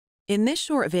In this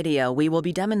short video, we will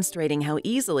be demonstrating how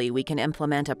easily we can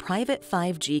implement a private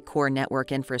 5G core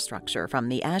network infrastructure from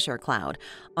the Azure cloud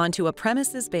onto a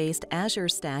premises-based Azure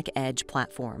Stack Edge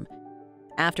platform.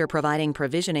 After providing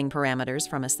provisioning parameters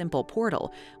from a simple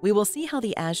portal, we will see how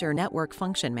the Azure Network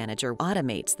Function Manager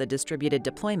automates the distributed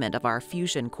deployment of our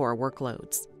Fusion Core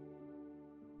workloads.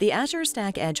 The Azure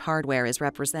Stack Edge hardware is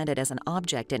represented as an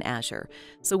object in Azure,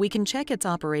 so we can check its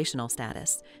operational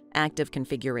status, active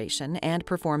configuration, and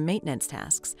perform maintenance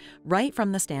tasks right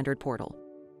from the standard portal.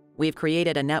 We've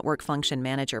created a Network Function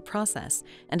Manager process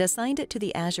and assigned it to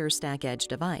the Azure Stack Edge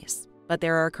device, but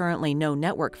there are currently no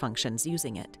network functions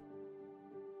using it.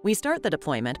 We start the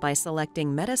deployment by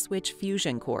selecting Metaswitch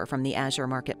Fusion Core from the Azure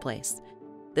Marketplace.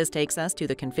 This takes us to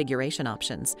the configuration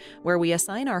options, where we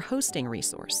assign our hosting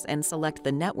resource and select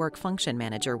the Network Function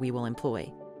Manager we will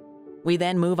employ. We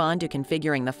then move on to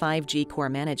configuring the 5G core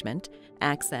management,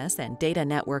 access, and data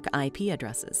network IP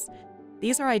addresses.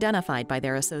 These are identified by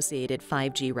their associated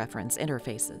 5G reference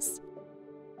interfaces.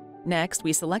 Next,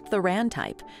 we select the RAN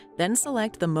type, then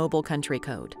select the mobile country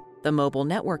code, the mobile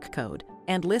network code,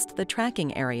 and list the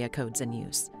tracking area codes in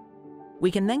use. We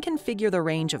can then configure the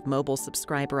range of mobile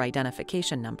subscriber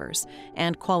identification numbers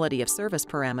and quality of service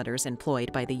parameters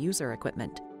employed by the user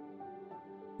equipment.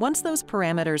 Once those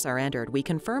parameters are entered, we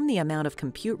confirm the amount of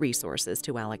compute resources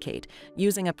to allocate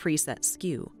using a preset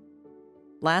SKU.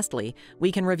 Lastly,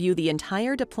 we can review the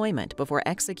entire deployment before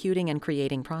executing and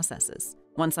creating processes.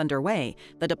 Once underway,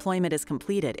 the deployment is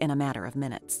completed in a matter of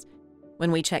minutes.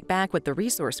 When we check back with the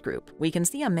resource group, we can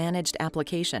see a managed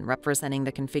application representing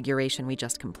the configuration we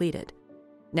just completed.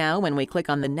 Now, when we click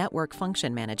on the Network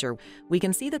Function Manager, we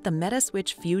can see that the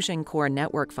Metaswitch Fusion Core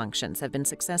network functions have been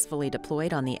successfully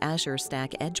deployed on the Azure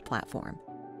Stack Edge platform.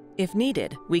 If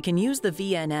needed, we can use the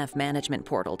VNF management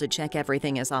portal to check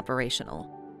everything is operational.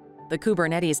 The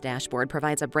Kubernetes dashboard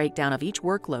provides a breakdown of each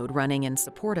workload running in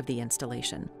support of the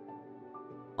installation.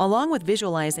 Along with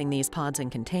visualizing these pods and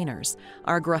containers,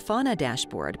 our Grafana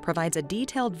dashboard provides a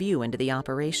detailed view into the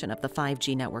operation of the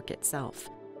 5G network itself.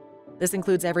 This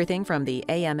includes everything from the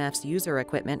AMF's user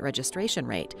equipment registration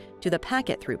rate to the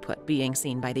packet throughput being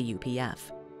seen by the UPF.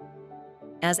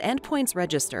 As endpoints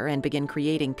register and begin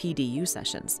creating PDU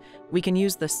sessions, we can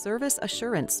use the Service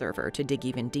Assurance Server to dig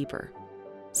even deeper.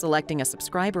 Selecting a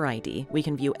subscriber ID, we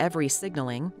can view every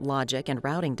signaling, logic, and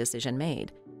routing decision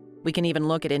made. We can even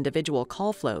look at individual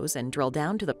call flows and drill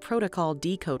down to the protocol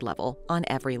decode level on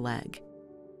every leg.